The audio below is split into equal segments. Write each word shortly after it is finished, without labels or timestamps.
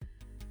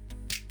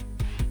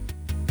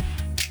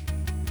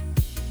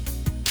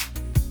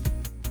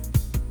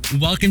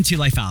Welcome to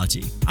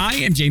Lifeology. I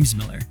am James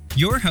Miller,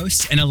 your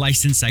host and a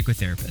licensed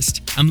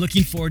psychotherapist. I'm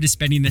looking forward to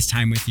spending this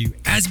time with you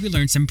as we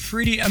learn some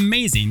pretty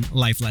amazing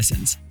life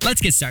lessons.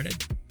 Let's get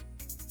started.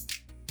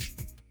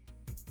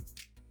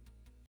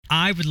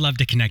 I would love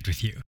to connect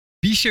with you.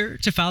 Be sure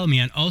to follow me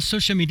on all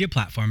social media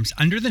platforms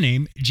under the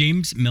name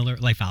James Miller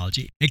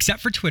Lifeology, except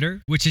for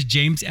Twitter, which is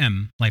James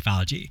M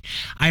Lifeology.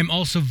 I am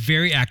also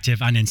very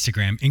active on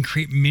Instagram and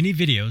create mini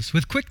videos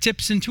with quick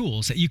tips and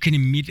tools that you can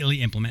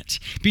immediately implement.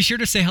 Be sure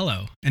to say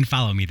hello and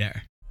follow me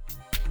there.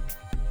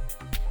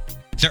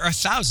 There are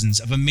thousands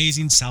of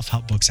amazing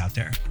self-help books out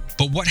there,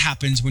 but what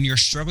happens when you're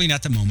struggling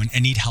at the moment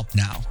and need help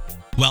now?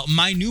 Well,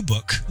 my new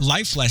book,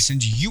 Life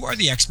Lessons, You Are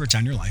the Expert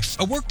on Your Life,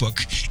 a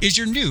workbook, is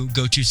your new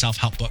go-to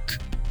self-help book.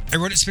 I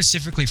wrote it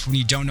specifically for when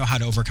you don't know how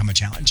to overcome a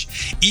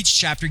challenge. Each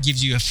chapter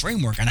gives you a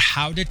framework on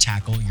how to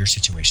tackle your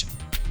situation.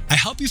 I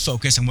help you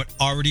focus on what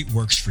already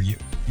works for you.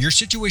 Your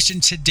situation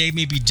today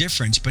may be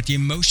different, but the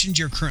emotions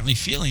you're currently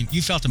feeling,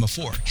 you felt them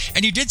before,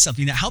 and you did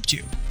something that helped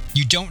you.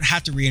 You don't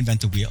have to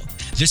reinvent the wheel.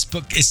 This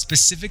book is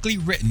specifically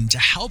written to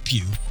help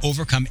you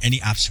overcome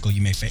any obstacle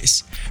you may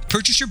face.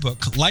 Purchase your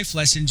book, Life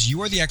Lessons,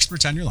 You Are the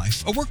Expert on Your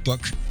Life, a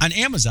workbook, on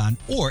Amazon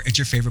or at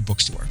your favorite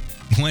bookstore.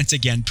 Once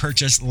again,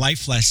 purchase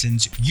Life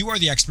Lessons, You Are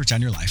the Expert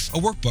on Your Life, a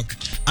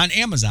workbook, on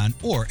Amazon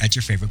or at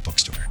your favorite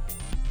bookstore.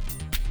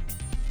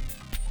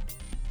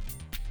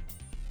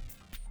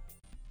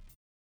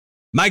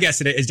 My guest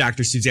today is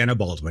Dr. Susanna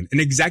Baldwin,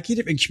 an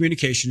executive and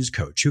communications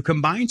coach who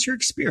combines her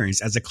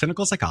experience as a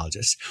clinical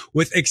psychologist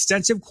with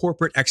extensive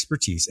corporate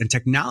expertise in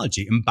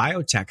technology and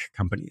biotech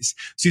companies.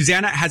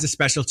 Susanna has a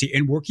specialty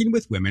in working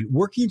with women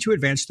working to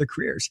advance their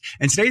careers.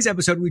 In today's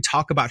episode, we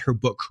talk about her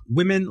book,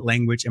 Women,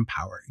 Language, and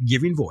Power,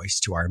 Giving Voice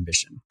to Our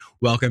Ambition.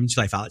 Welcome to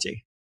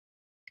Lifeology.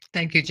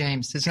 Thank you,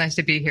 James. It's nice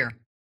to be here.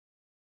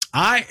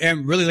 I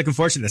am really looking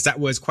forward to this. That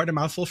was quite a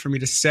mouthful for me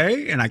to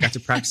say, and I got to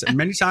practice it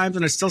many times,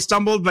 and I still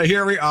stumbled, but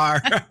here we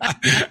are.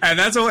 And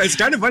that's what it's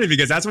kind of funny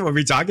because that's what we'll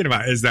be talking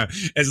about is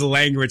the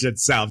language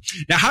itself.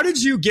 Now, how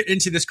did you get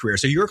into this career?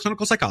 So you're a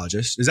clinical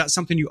psychologist. Is that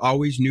something you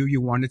always knew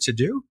you wanted to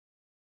do?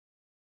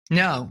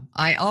 No,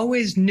 I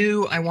always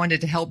knew I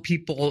wanted to help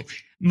people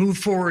move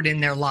forward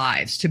in their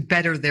lives, to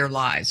better their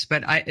lives.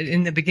 But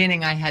in the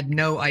beginning, I had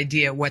no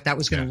idea what that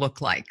was going to look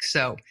like.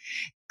 So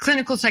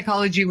clinical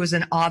psychology was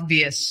an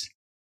obvious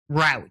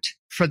route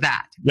for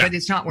that, but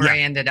it's not where I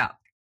ended up.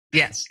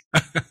 Yes.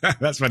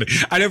 That's funny.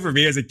 I know for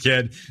me as a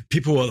kid,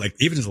 people will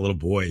even as a little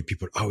boy,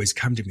 people would always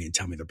come to me and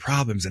tell me their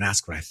problems and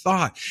ask what I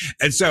thought.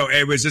 And so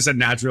it was just a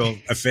natural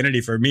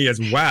affinity for me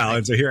as well.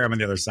 And so here I'm on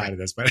the other side of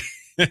this, but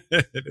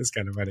it is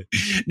kind of funny.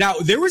 Now,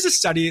 there was a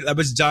study that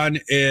was done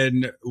a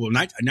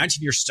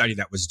 19-year study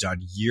that was done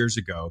years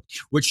ago,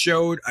 which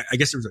showed, I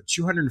guess there was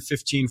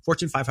 215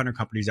 Fortune 500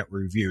 companies that were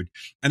reviewed.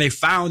 And they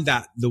found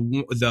that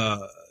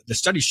the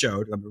study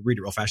showed, I'm going to read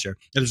it real fast here,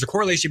 that there's a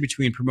correlation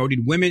between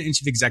promoting women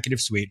into the executive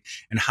suite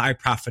and high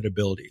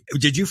profitability.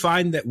 Did you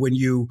find that when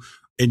you,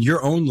 in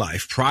your own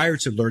life, prior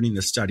to learning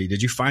the study,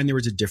 did you find there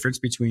was a difference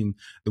between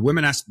the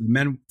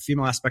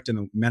female aspect and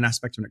the men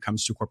aspect when it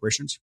comes to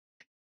corporations?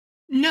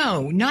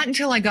 No, not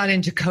until I got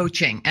into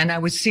coaching and I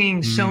was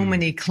seeing so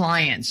many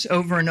clients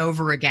over and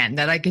over again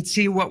that I could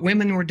see what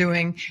women were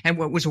doing and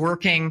what was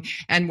working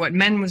and what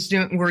men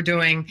were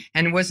doing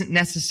and wasn't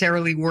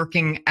necessarily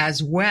working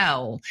as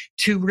well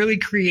to really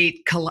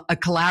create a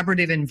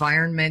collaborative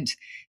environment,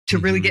 to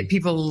really get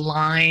people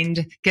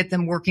aligned, get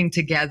them working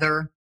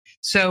together.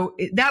 So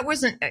that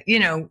wasn't,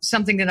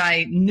 something that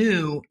I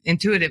knew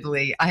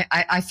intuitively.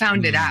 I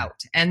found it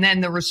out. And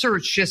then the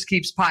research just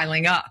keeps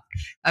piling up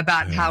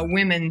about how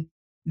women,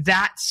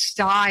 that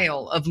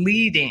style of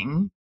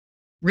leading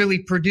really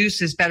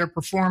produces better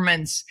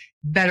performance,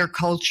 better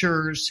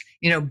cultures,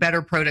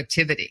 better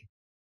productivity.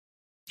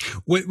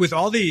 With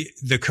all the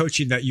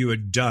coaching that you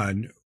had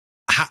done,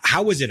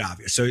 how was it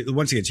obvious? So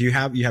once again, so you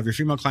have your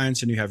female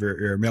clients and you have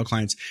your male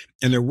clients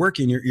and they're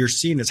working, you're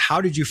seeing this.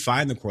 How did you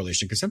find the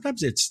correlation? Because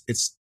sometimes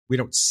it's, we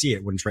don't see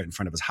it when it's right in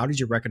front of us. How did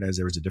you recognize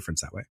there was a difference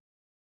that way?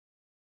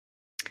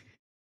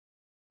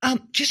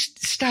 Just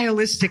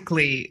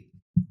stylistically,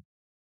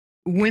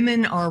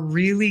 women are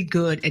really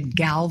good at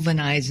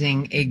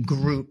galvanizing a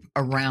group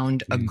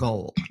around a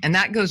goal. And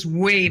that goes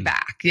way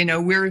back.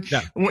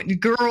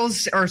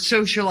 Girls are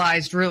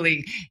socialized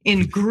really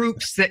in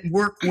groups that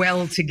work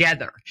well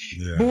together.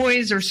 Yeah.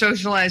 Boys are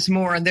socialized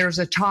more, and there's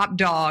a top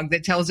dog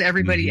that tells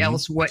everybody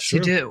else what to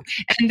do.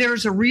 And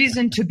there's a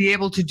reason to be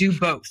able to do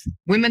both.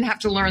 Women have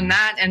to learn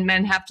that, and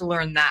men have to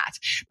learn that.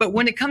 But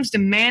when it comes to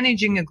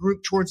managing a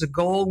group towards a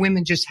goal,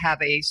 women just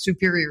have a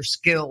superior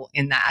skill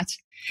in that.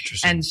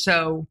 And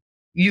so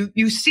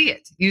you see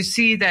it. You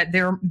see that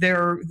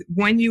they're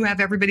when you have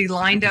everybody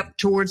lined up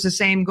towards the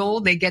same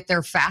goal, they get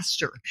there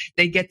faster.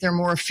 They get there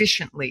more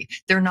efficiently.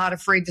 They're not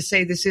afraid to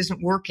say this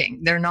isn't working.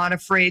 They're not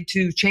afraid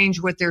to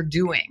change what they're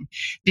doing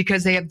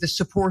because they have the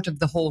support of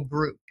the whole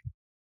group.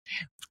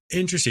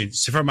 Interesting.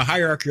 So from a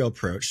hierarchical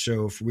approach,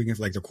 so if we can,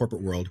 like the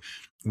corporate world,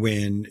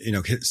 when,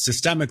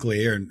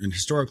 systemically and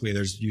historically,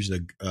 there's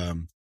usually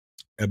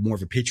a more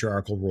of a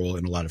patriarchal role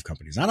in a lot of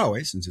companies. Not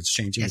always, since it's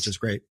changing, which is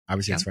great.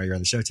 Obviously, that's why you're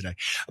on the show today.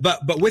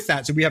 But with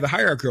that, so we have a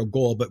hierarchical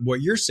goal. But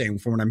what you're saying,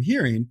 from what I'm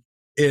hearing,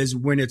 is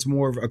when it's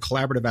more of a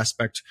collaborative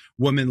aspect,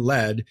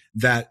 women-led,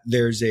 that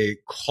there's a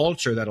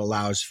culture that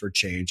allows for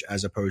change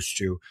as opposed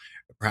to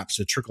perhaps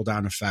a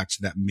trickle-down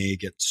effect that may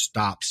get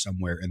stopped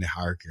somewhere in the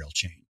hierarchical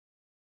chain.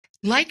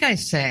 Like I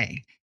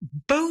say,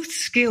 both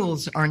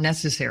skills are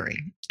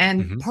necessary.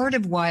 And part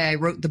of why I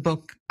wrote the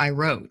book I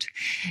wrote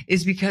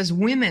is because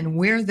women,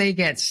 where they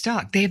get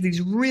stuck, they have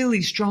these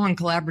really strong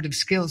collaborative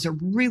skills. They're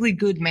really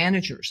good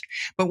managers.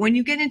 But when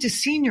you get into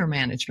senior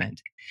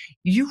management,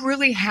 you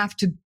really have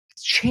to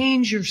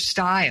change your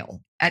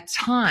style at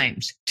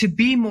times to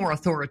be more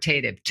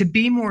authoritative, to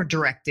be more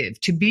directive,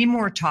 to be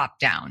more top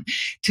down,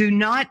 to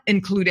not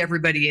include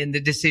everybody in the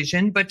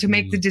decision, but to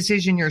make the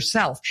decision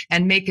yourself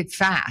and make it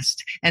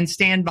fast and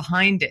stand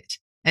behind it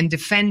and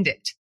defend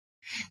it.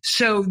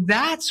 So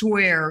that's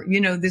where,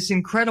 this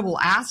incredible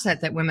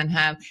asset that women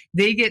have,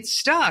 they get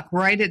stuck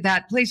right at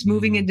that place,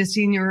 moving into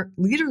senior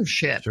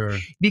leadership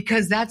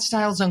because that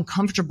style's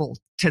uncomfortable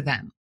to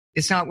them.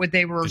 It's not what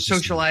they were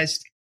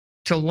socialized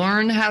to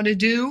learn how to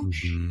do.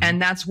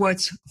 And that's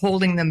what's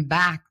holding them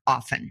back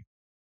often.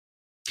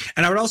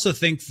 And I would also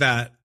think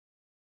that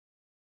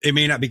it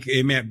may not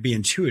be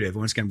intuitive.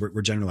 Once again,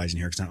 we're generalizing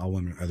here because not all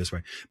women are this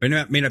way, but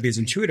it may not be as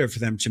intuitive for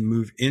them to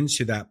move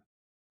into that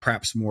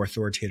perhaps more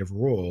authoritative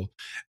role.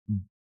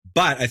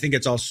 But I think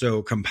it's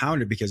also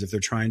compounded because if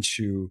they're trying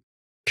to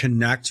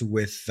connect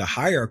with the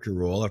hierarchy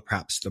role of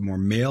perhaps the more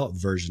male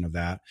version of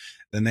that,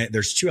 then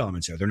there's two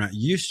elements here. They're not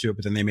used to it,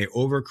 but then they may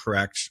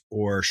overcorrect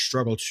or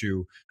struggle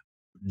to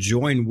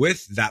join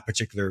with that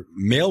particular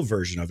male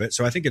version of it.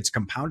 So I think it's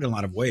compounded in a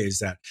lot of ways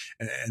that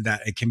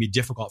it can be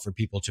difficult for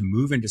people to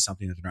move into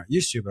something that they're not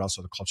used to, but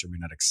also the culture may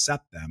not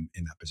accept them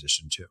in that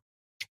position too.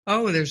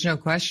 Oh, there's no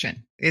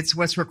question. It's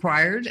what's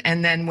required.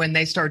 And then when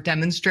they start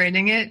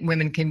demonstrating it,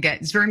 women can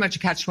it's very much a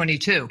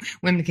catch-22.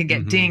 Women can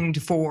get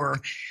dinged for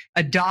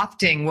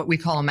adopting what we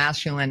call a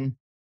masculine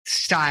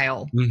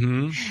style.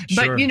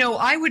 But,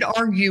 I would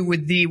argue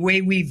with the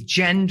way we've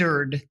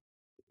gendered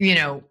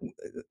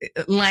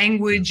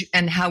language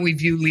and how we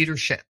view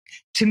leadership.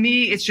 To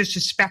me, it's just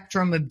a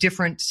spectrum of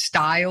different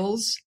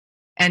styles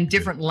and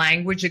different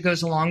language that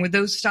goes along with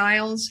those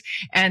styles.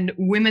 And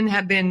women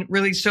have been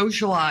really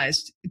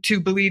socialized to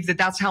believe that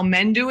that's how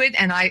men do it.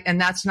 And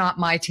that's not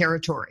my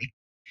territory.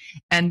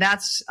 And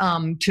that's,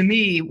 to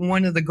me,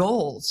 one of the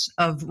goals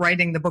of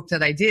writing the book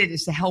that I did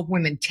is to help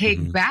women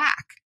take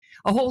back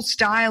a whole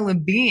style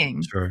of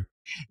being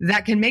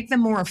that can make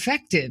them more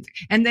effective.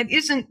 And that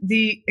isn't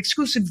the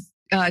exclusive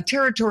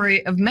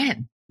territory of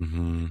men.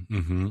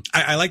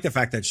 I like the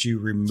fact that you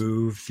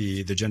remove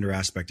the gender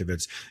aspect of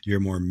it.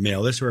 You're more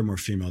male this way or more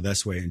female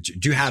this way, and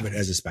do have it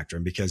as a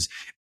spectrum because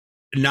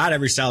not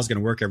every style is going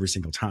to work every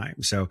single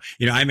time. So,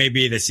 I may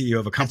be the CEO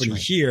of a company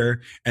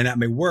here and that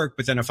may work,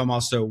 but then if I'm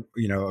also,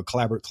 a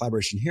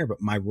collaboration here,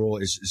 but my role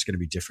is going to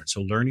be different.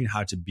 So learning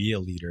how to be a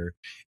leader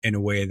in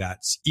a way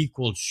that's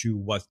equal to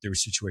what their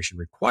situation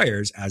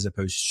requires, as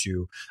opposed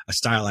to a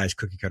stylized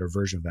cookie cutter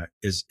version of that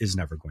is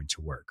never going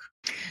to work.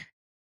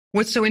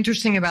 What's so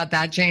interesting about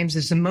that, James,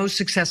 is the most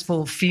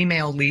successful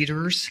female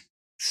leaders,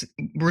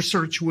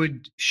 research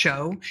would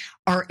show,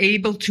 are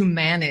able to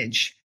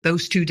manage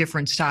those two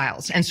different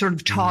styles and sort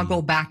of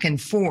toggle back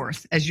and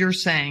forth, as you're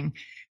saying,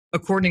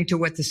 according to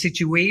what the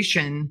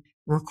situation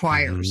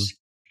requires.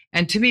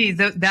 And to me,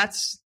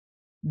 that's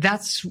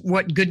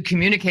what good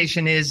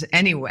communication is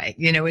anyway.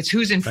 It's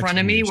who's in front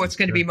of me, what's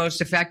going to be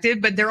most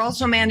effective, but they're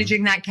also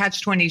managing that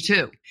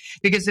catch-22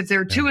 because if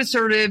they're too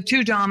assertive,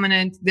 too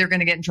dominant, they're going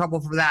to get in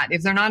trouble for that.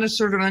 If they're not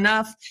assertive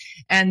enough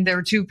and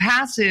they're too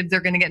passive,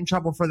 they're going to get in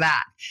trouble for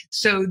that.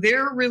 So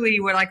they're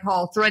really what I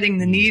call threading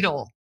the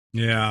needle.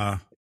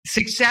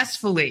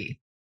 Successfully.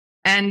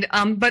 And,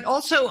 but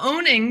also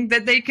owning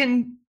that they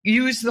can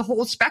use the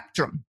whole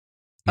spectrum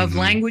of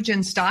language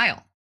and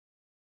style.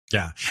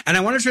 Yeah. And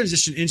I want to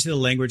transition into the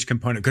language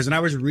component because when I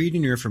was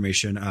reading your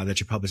information that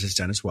you published as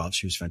Dennis Welch,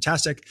 she was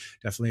fantastic.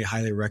 Definitely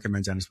highly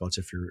recommend Dennis Welch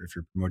if you're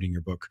promoting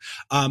your book.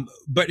 But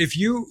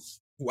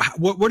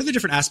what are the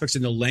different aspects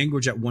in the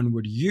language that one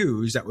would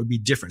use that would be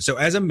different? So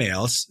as a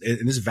male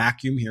in this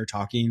vacuum here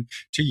talking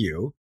to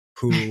you,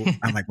 who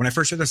I'm like, when I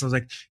first heard this, I was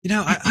like,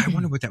 I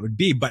wonder what that would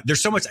be. But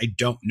there's so much I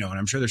don't know. And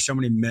I'm sure there's so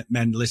many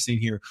men listening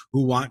here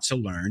who want to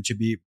learn to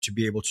be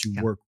able to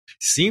work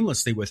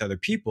seamlessly with other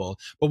people.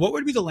 But what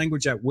would be the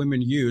language that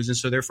women use? And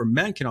so therefore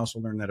men can also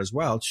learn that as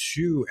well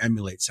to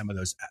emulate some of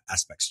those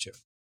aspects too.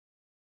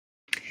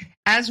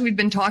 As we've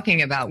been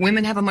talking about,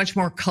 women have a much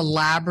more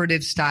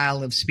collaborative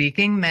style of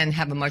speaking. Men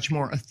have a much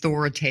more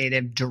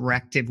authoritative,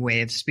 directive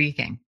way of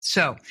speaking.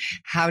 So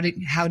how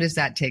does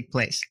that take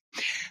place?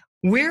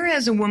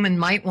 Whereas a woman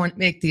might want to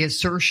make the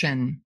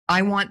assertion,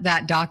 I want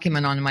that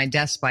document on my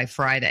desk by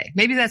Friday.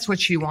 Maybe that's what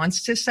she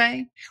wants to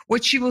say.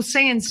 What she will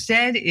say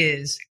instead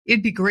is,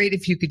 it'd be great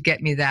if you could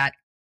get me that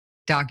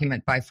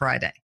document by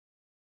Friday.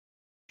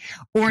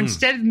 Or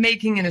instead of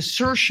making an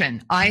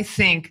assertion, I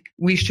think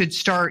we should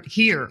start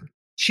here.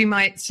 She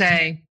might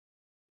say,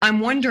 I'm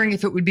wondering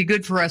if it would be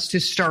good for us to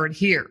start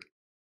here.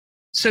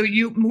 So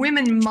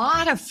women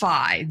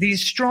modify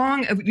these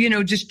strong,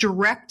 just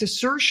direct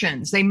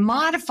assertions. They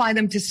modify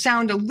them to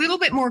sound a little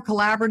bit more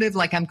collaborative,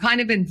 like I'm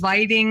kind of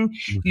inviting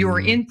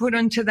your input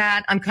into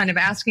that. I'm kind of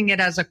asking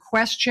it as a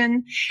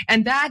question.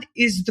 And that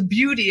is the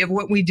beauty of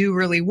what we do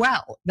really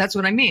well. That's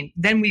what I mean.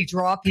 Then we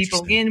draw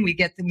people in, we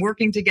get them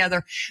working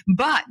together.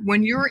 But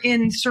when you're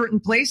in certain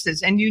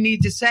places and you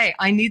need to say,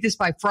 I need this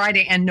by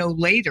Friday and no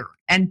later,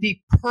 and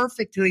be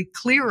perfectly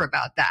clear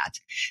about that,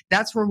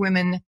 that's where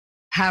women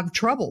have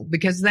trouble,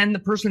 because then the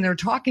person they're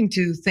talking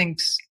to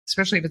thinks,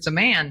 especially if it's a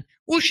man,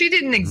 well, she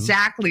didn't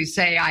exactly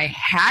say I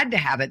had to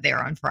have it there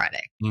on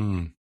Friday.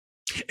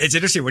 It's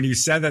interesting when you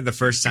said that the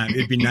first time,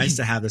 it'd be nice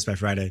to have this by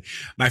Friday.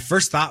 My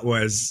first thought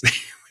was,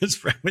 it's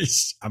probably,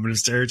 I'm going to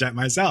stereotype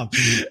myself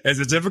as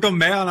a typical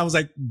male. And I was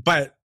like,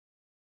 but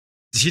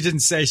she didn't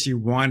say she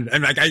wanted,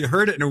 and like I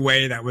heard it in a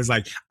way that was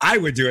like, I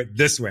would do it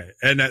this way.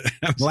 And I'm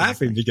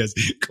laughing because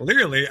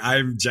clearly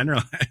I'm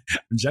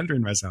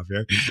gendering myself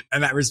here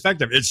in that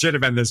respect of it should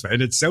have been this way.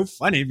 And it's so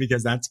funny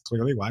because that's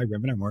clearly why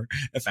women are more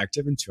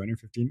effective in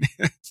 215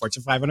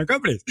 Fortune 500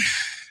 companies.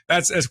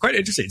 That's quite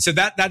interesting. So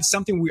that's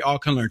something we all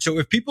can learn. So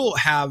if people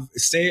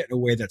say it in a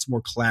way that's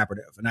more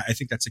collaborative, and I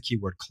think that's a key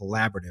word,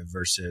 collaborative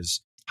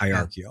versus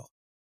hierarchical.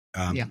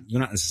 They're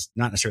not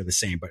necessarily the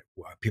same, but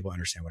people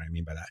understand what I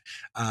mean by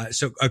that.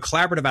 So a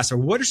collaborative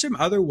aspect. What are some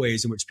other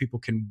ways in which people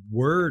can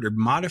word or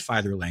modify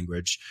their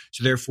language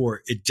so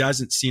therefore it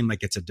doesn't seem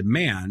like it's a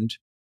demand?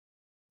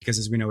 Because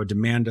as we know, a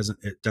demand doesn't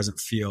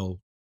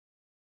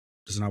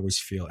always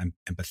feel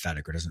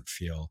empathetic, or doesn't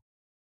feel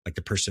like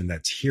the person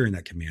that's hearing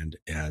that command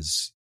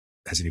has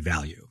any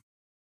value.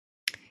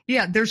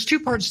 Yeah, there's two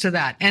parts to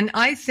that. And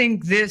I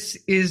think this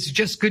is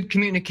just good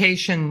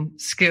communication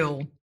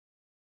skill,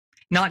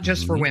 not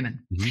just for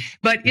women,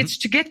 but it's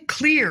to get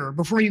clear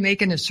before you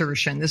make an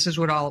assertion. This is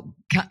what I'll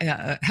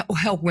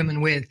help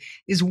women with,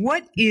 is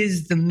what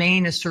is the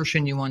main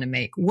assertion you want to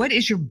make? What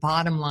is your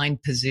bottom line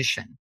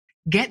position?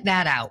 Get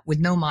that out with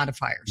no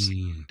modifiers.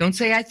 Don't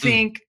say, I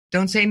think,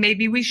 don't say,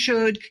 maybe we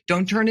should,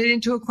 don't turn it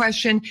into a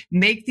question,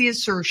 make the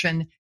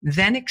assertion,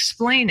 then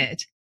explain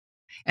it,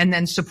 and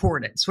then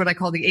support it. It's what I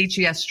call the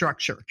HES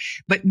structure.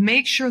 But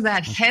make sure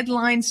that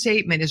headline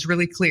statement is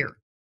really clear.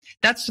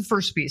 That's the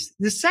first piece.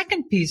 The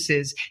second piece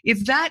is,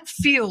 if that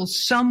feels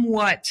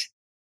somewhat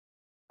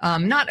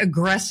not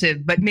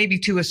aggressive, but maybe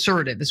too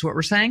assertive is what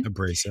we're saying.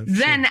 Abrasive.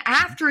 Then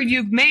after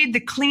you've made the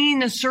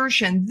clean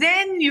assertion,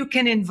 then you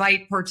can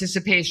invite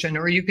participation,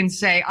 or you can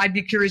say, I'd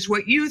be curious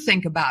what you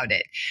think about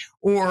it.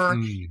 Or,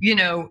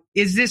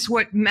 is this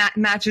what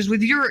matches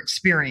with your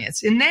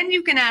experience? And then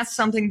you can ask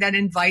something that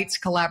invites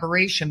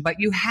collaboration, but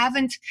you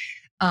haven't,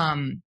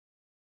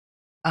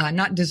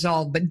 not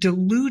dissolved, but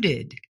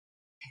diluted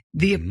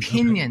the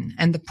opinion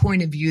and the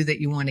point of view that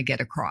you want to get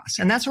across.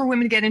 And that's where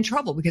women get in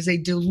trouble, because they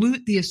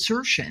dilute the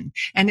assertion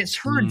and it's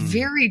heard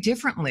very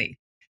differently,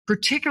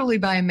 particularly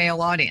by a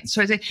male audience.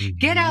 So I say,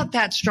 get out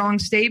that strong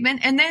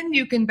statement and then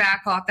you can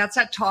back off. That's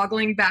that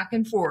toggling back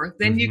and forth.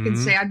 Then you can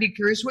say, I'd be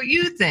curious what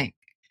you think.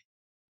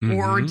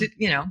 Or, do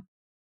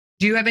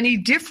you have any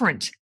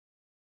different?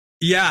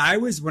 Yeah,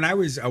 when I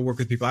was work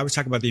with people, I was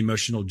talking about the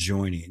emotional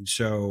joining.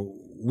 So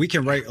we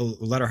can write a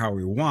letter however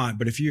we want,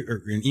 but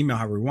or an email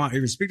however we want,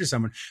 even speak to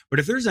someone. But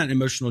if there's an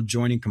emotional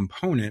joining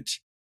component,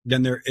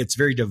 then it's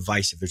very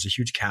divisive. There's a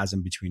huge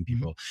chasm between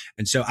people.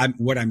 And so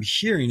what I'm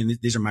hearing, and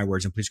these are my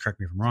words, and please correct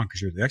me if I'm wrong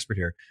because you're the expert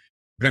here,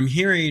 but I'm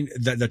hearing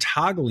that the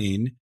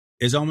toggling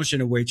is almost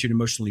in a way to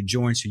emotionally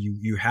join. So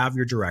you have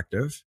your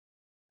directive,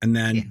 and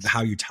then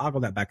how you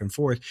toggle that back and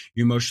forth,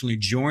 you emotionally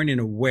join in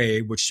a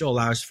way which still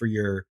allows for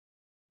your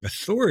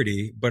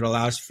authority, but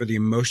allows for the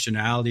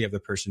emotionality of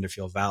the person to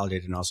feel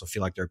validated and also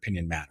feel like their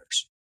opinion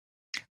matters.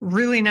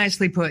 Really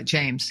nicely put,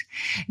 James.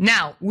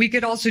 Now, we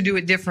could also do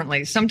it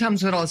differently.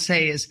 Sometimes what I'll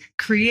say is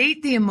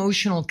create the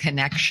emotional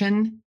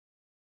connection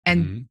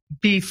and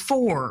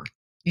before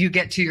you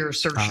get to your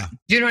assertion.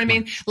 Do you know what I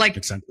mean? Like,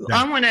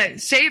 I want to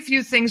say a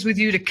few things with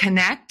you to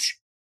connect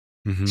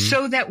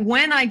so that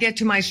when I get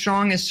to my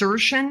strong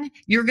assertion,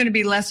 you're going to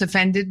be less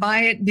offended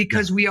by it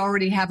because we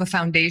already have a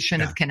foundation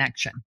of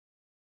connection.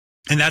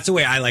 And that's the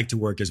way I like to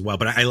work as well.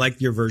 But I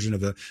like your version of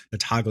the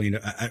toggling.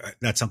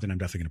 That's something I'm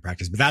definitely going to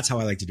practice. But that's how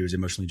I like to do, is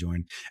emotionally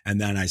join. And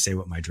then I say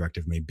what my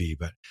directive may be.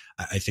 But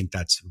I think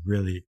that's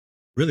really,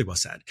 really well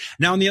said.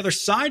 Now, on the other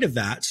side of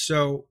that,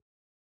 so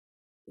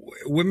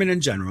women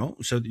in general,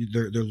 so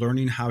they're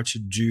learning how to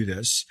do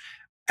this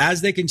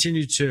as they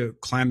continue to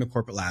climb the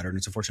corporate ladder. And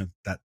it's unfortunate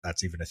that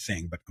that's even a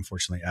thing. But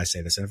unfortunately, I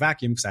say this in a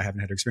vacuum because I haven't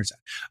had to experience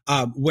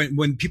that.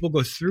 When people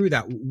go through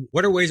that,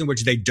 what are ways in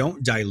which they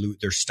don't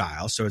dilute their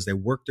style? So as they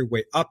work their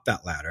way up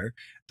that ladder,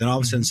 then all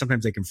of a sudden,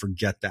 sometimes they can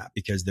forget that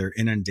because they're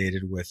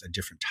inundated with a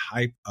different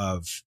type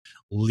of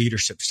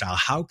leadership style.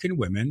 How can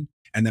women,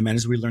 and the men,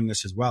 as we learn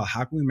this as well,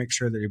 how can we make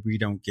sure that we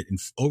don't get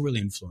overly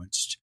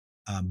influenced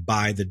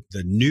by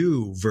the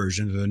new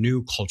version, the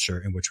new culture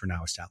in which we're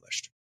now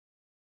established?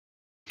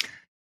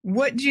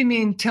 What do you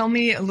mean? Tell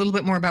me a little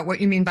bit more about what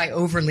you mean by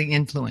overly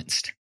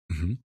influenced.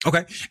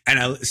 Okay. And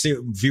I see,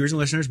 viewers and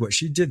listeners, what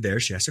she did there,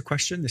 she asked a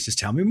question. This is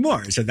tell me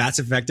more. So that's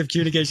effective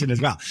communication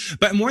as well.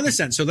 But more in the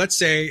sense. So let's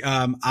say,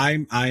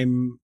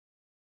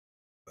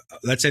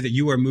 let's say that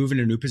you are moving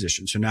to a new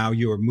position. So now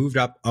you are moved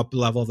up the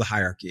level of the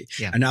hierarchy.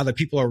 Yeah. And now the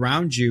people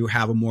around you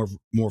have a more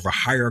of a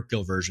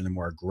hierarchical version, and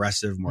more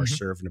aggressive, more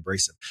assertive and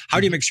abrasive. How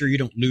do you make sure you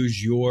don't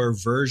lose your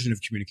version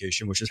of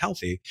communication, which is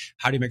healthy?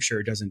 How do you make sure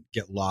it doesn't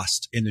get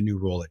lost in the new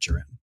role that you're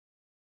in?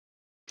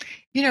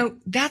 You know,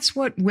 that's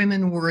what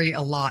women worry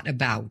a lot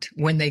about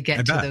when they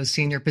get to those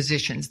senior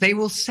positions. They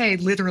will say,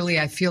 literally,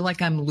 I feel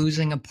like I'm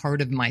losing a part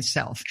of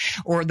myself,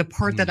 or the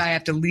part that I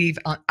have to leave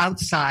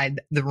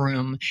outside the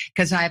room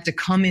because I have to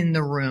come in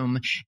the room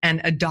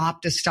and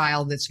adopt a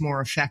style that's more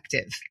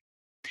effective.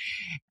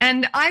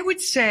 And I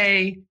would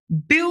say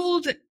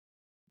build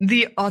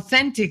the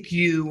authentic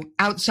you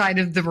outside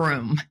of the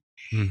room.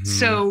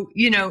 So,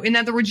 you know, in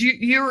other words,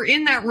 you're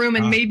in that room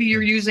and maybe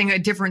you're using a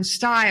different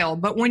style,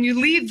 but when you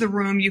leave the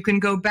room, you can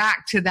go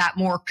back to that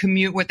more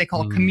what they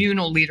call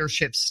communal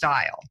leadership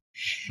style.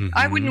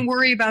 I wouldn't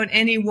worry about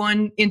any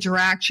one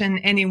interaction,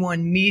 any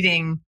one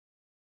meeting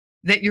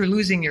that you're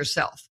losing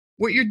yourself.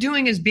 What you're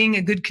doing is being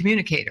a good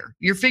communicator.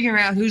 You're figuring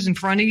out who's in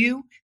front of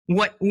you,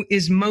 what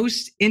is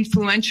most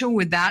influential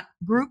with that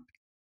group,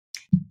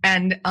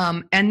 and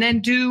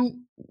then do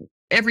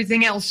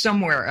everything else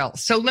somewhere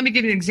else. So let me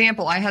give you an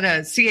example. I had a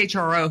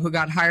CHRO who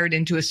got hired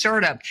into a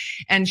startup,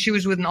 and she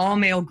was with an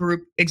all-male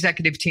group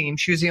executive team.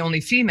 She was the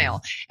only female.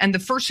 And the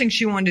first thing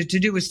she wanted to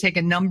do was take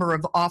a number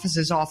of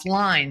offices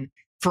offline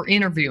for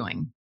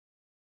interviewing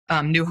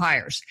new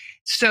hires.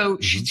 So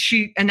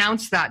she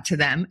announced that to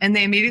them, and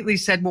they immediately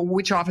said, well,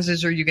 which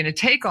offices are you going to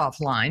take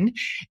offline?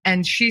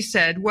 And she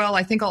said, well,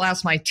 I think I'll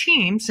ask my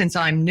team since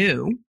I'm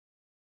new.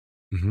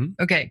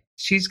 Okay.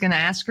 She's going to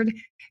ask her.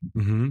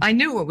 I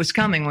knew what was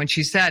coming when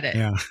she said it.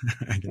 Yeah.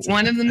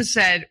 One of them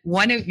said,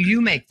 why don't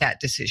you make that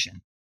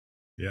decision?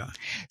 Yeah.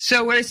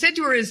 So what I said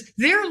to her is,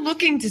 they're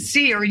looking to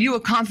see, are you a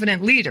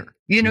confident leader?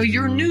 You know,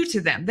 you're new to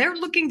them. They're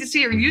looking to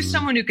see, are you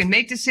someone who can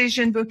make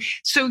decisions?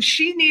 So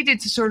she needed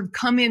to sort of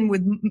come in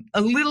with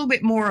a little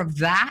bit more of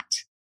that.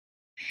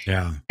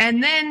 Yeah.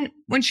 And then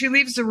when she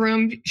leaves the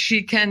room,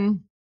 she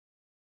can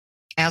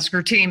ask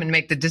her team and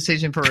make the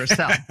decision for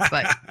herself.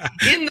 But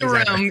in the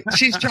room,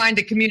 she's trying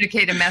to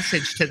communicate a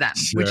message to them,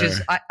 which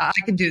is, I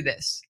can do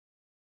this.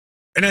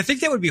 And I think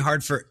that would be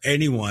hard for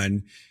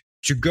anyone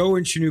to go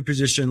into a new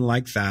position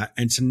like that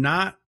and to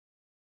not,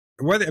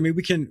 whether, I mean,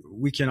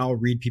 we can all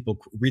read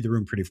the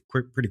room pretty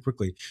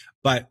quickly,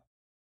 but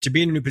to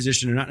be in a new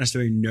position and not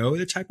necessarily know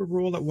the type of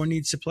role that one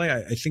needs to play,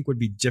 I think would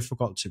be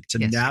difficult to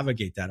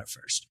navigate that at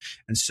first.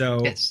 And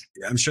so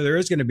I'm sure there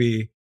is going to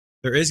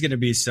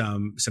be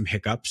some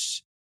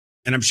hiccups,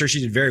 and I'm sure she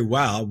did very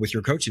well with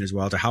your coaching as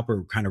well to help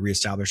her kind of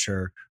reestablish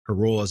her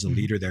role as a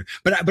leader there.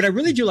 But I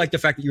really do like the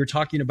fact that you were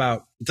talking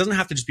about, it doesn't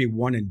have to just be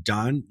one and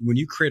done. When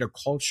you create a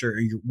culture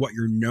and what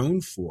you're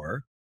known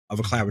for of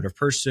a collaborative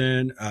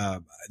person,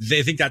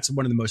 they think that's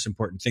one of the most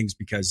important things,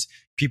 because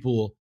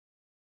people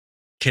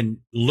can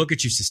look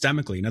at you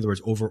systemically. In other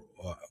words,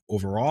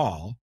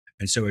 overall.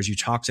 And so as you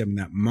talk to them in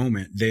that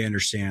moment, they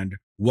understand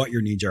what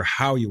your needs are,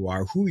 how you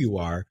are, who you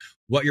are,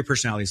 what your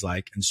personality is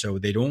like. And so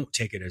they don't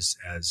take it as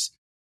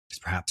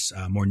perhaps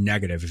more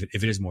negative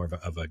if it is more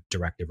of a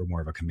directive or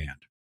more of a command.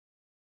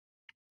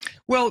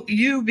 Well,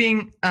 you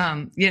being,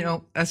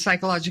 a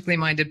psychologically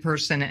minded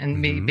person,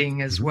 and me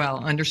being as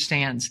well,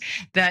 understands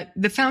that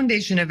the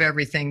foundation of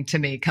everything to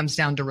me comes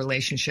down to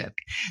relationship.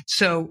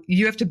 So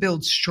you have to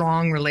build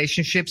strong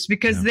relationships,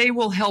 because they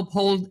will help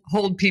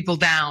hold people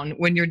down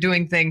when you're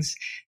doing things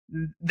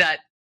that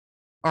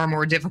are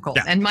more difficult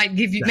and might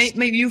give you,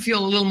 maybe you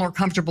feel a little more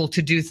comfortable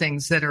to do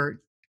things that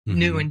are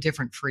new and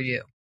different for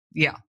you.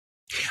 Yeah.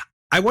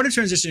 I want to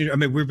transition. I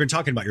mean, we've been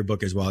talking about your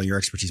book as well and your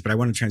expertise, but I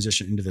want to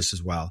transition into this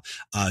as well.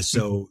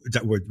 So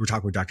we're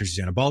talking with Dr.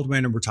 Susanna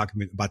Baldwin, and we're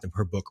talking about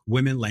her book,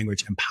 Women,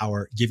 Language, and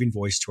Power, Giving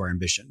Voice to Our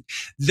Ambition.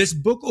 This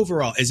book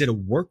overall, is it a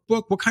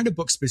workbook? What kind of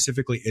book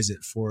specifically is it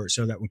for,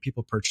 so that when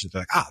people purchase it,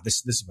 they're like,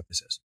 this is what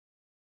this is?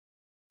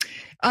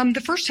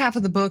 The first half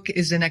of the book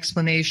is an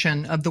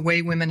explanation of the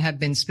way women have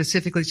been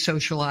specifically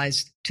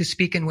socialized to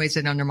speak in ways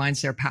that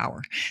undermines their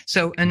power.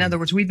 So in other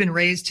words, we've been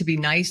raised to be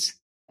nice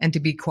and to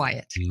be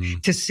quiet,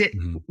 to sit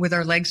with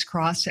our legs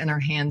crossed and our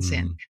hands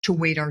in, to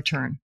wait our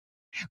turn.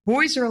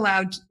 Boys are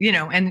allowed,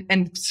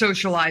 and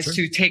socialized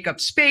to take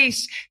up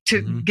space,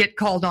 to get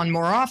called on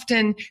more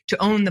often,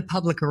 to own the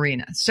public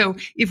arena. So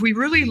if we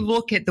really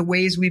look at the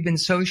ways we've been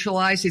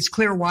socialized, it's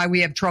clear why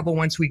we have trouble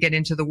once we get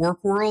into the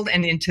work world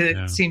and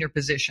into senior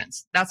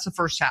positions. That's the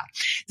first half.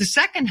 The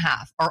second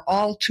half are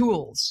all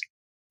tools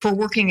for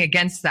working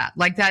against that.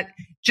 Like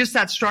just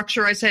that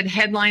structure I said,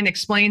 headline,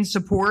 explain,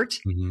 support.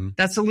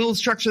 That's a little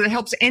structure that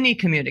helps any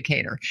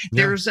communicator.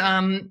 There's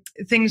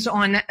things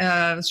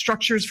on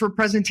structures for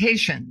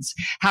presentations,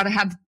 how to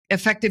have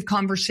effective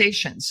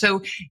conversations.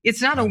 So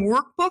it's not a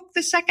workbook,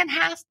 the second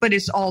half, but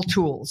it's all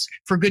tools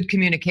for good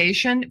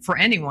communication for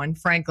anyone,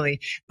 frankly,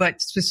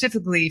 but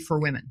specifically for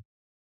women.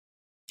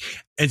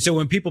 And so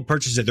when people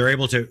purchase it, they're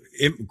able to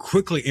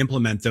quickly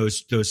implement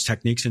those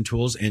techniques and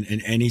tools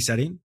in any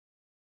setting?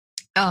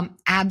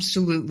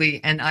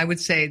 Absolutely. And I would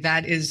say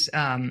that is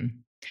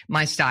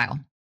my style.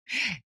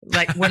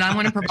 Like what I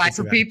want to provide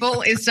for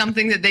people is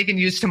something that they can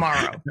use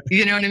tomorrow.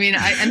 You know what I mean?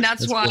 And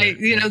that's why,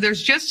 cool.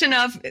 There's just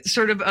enough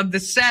sort of the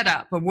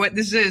setup of what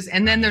this is.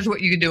 And then there's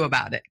what you can do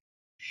about it.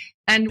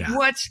 And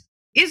what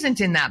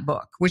isn't in that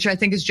book, which I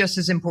think is just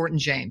as important,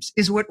 James,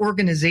 is what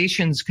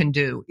organizations can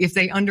do if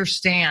they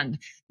understand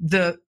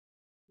the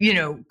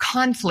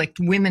conflict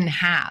women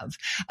have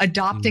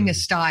adopting a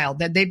style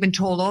that they've been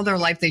told all their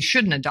life they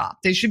shouldn't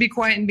adopt. They should be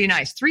quiet and be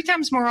nice. 3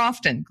 times more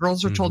often,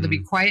 girls are told to be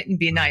quiet and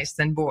be nice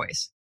than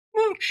boys.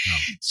 No.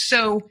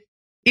 So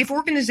if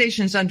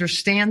organizations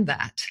understand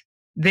that,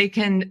 they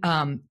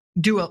can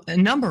do a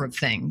number of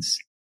things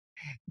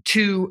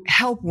to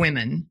help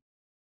women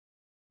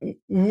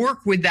work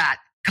with that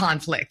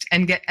conflict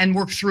and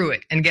work through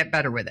it and get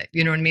better with it.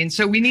 You know what I mean?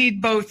 So we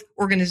need both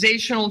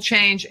organizational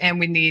change and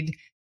we need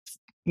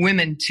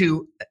women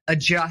to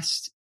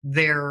adjust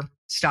their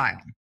style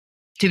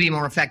to be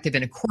more effective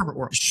in a corporate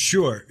world.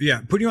 Sure.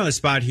 Yeah. Putting you on the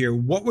spot here,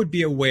 what would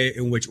be a way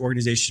in which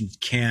organizations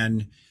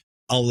can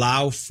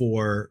allow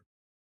for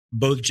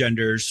both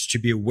genders to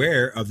be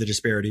aware of the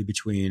disparity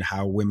between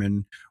how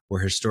women were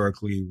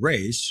historically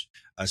raised,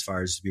 as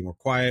far as to be more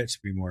quiet, to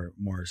be more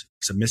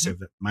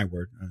submissive, my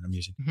word I'm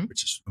using,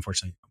 which is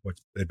unfortunately what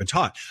they've been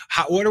taught.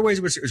 What are ways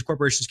in which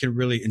corporations can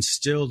really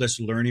instill this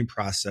learning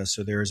process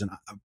so there is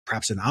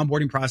perhaps an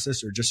onboarding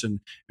process or just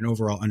an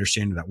overall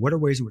understanding of that? What are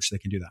ways in which they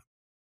can do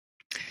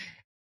that?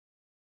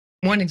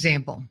 One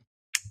example.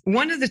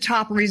 One of the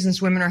top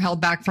reasons women are held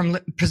back from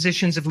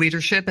positions of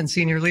leadership and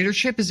senior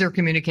leadership is their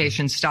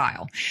communication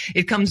style.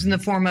 It comes in the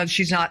form of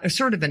she's not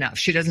assertive enough.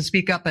 She doesn't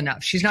speak up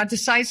enough. She's not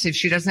decisive.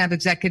 She doesn't have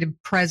executive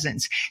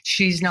presence.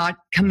 She's not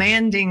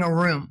commanding a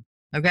room.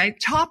 Okay.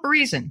 Top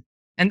reason.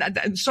 And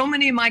so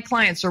many of my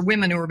clients are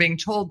women who are being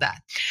told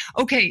that.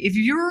 Okay. If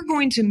you're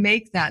going to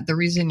make that the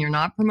reason you're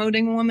not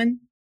promoting a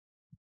woman,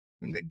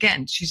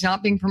 again, she's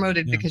not being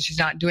promoted because she's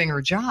not doing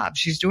her job.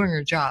 She's doing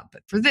her job.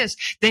 But for this,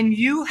 then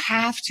you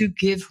have to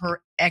give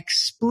her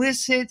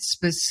explicit,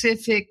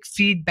 specific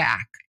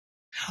feedback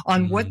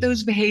on what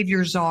those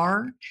behaviors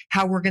are,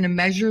 how we're going to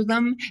measure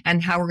them,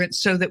 and how we're going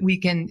so that we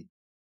can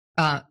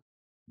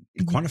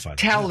quantify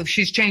tell if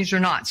she's changed or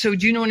not. So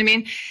do you know what I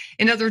mean?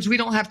 In other words, we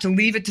don't have to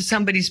leave it to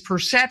somebody's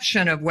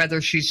perception of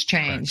whether she's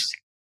changed. Right.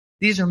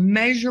 These are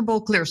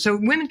measurable, clear. So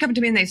women come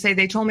to me and they say,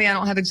 they told me I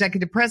don't have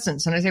executive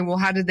presence. And I say, well,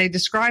 how did they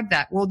describe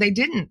that? Well, they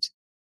didn't.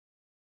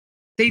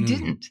 They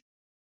didn't.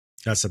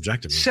 That's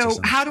subjective. So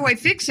how do I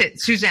fix it,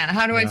 Susanna?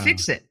 How do I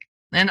fix it?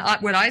 And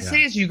what I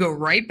say is you go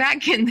right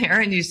back in there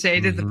and you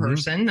say to the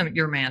person,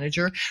 your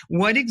manager,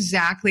 what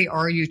exactly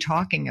are you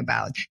talking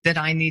about that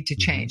I need to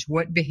change?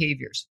 What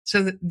behaviors?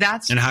 So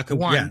that's and how can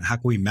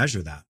we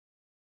measure that?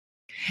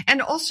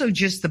 And also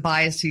just the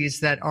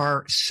biases that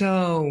are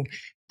so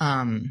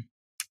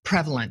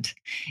prevalent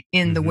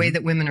in the way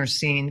that women are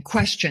seen,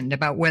 questioned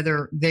about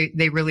whether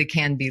they really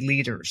can be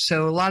leaders.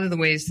 So a lot of the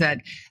ways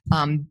that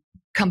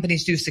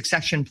companies do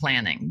succession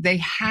planning, they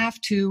have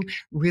to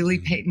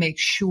really make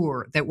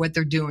sure that what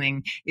they're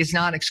doing is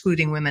not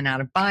excluding women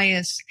out of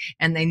bias,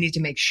 and they need to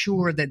make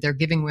sure that they're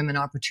giving women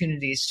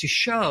opportunities to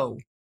show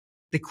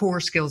the core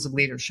skills of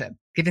leadership,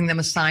 giving them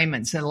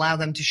assignments that allow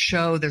them to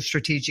show their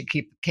strategic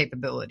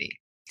capability.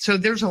 So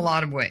there's a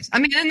lot of ways. I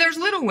mean, and there's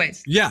little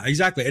ways. Yeah,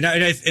 exactly.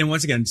 And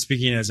once again,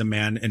 speaking as a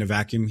man in a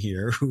vacuum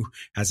here who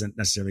hasn't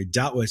necessarily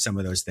dealt with some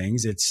of those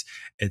things,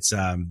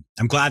 I'm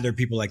glad there are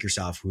people like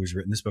yourself who's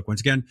written this book. Once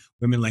again,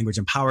 Women, Language,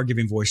 and Power,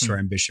 Giving Voice to Our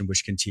Ambition,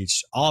 which can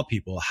teach all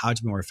people how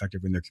to be more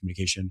effective in their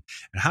communication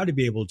and how to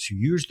be able to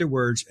use their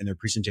words and their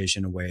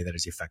presentation in a way that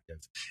is effective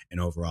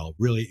and overall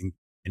really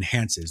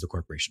enhances the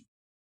corporation.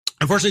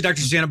 Unfortunately,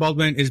 Dr. Susanna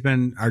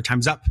Baldwin, our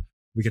time's up.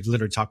 We could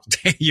literally talk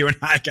today, you and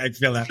I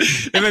feel that.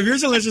 If my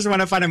viewers and listeners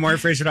want to find out more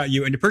information about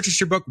you and to purchase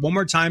your book, one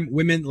more time,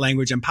 Women,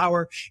 Language, and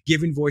Power,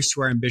 Giving Voice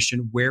to Our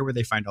Ambition, where would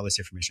they find all this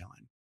information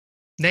online?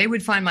 They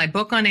would find my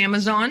book on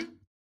Amazon,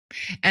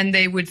 and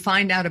they would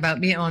find out about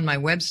me on my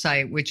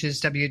website, which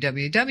is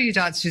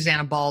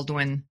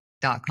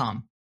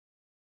www.susannabaldwin.com.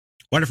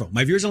 Wonderful.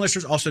 My viewers and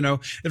listeners also know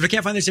that if I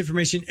can't find this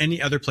information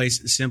any other place,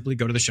 simply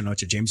go to the show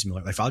notes at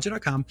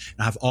jamesmillerlifeology.com and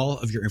I'll have all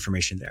of your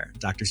information there.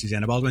 Dr.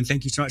 Susanna Baldwin,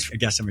 thank you so much for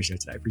guesting on my show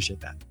today. I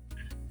appreciate that.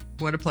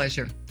 What a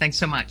pleasure. Thanks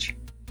so much.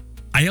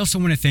 I also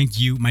want to thank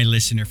you, my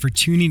listener, for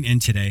tuning in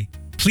today.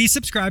 Please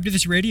subscribe to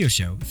this radio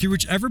show through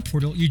whichever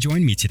portal you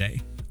join me today.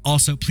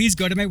 Also, please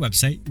go to my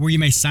website where you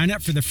may sign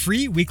up for the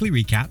free weekly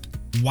recap,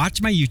 watch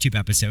my YouTube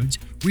episodes,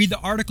 read the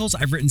articles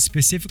I've written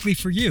specifically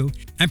for you,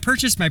 and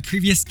purchase my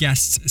previous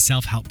guests'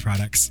 self-help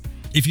products.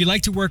 If you'd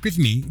like to work with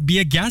me, be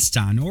a guest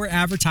on, or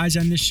advertise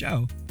on this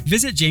show,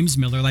 visit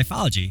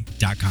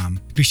jamesmillerlifeology.com.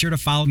 Be sure to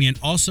follow me on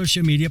all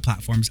social media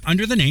platforms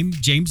under the name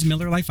James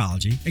Miller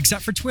Lifeology,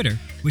 except for Twitter,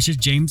 which is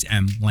James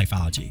M.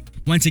 Lifeology.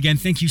 Once again,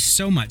 thank you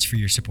so much for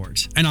your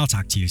support, and I'll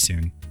talk to you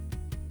soon.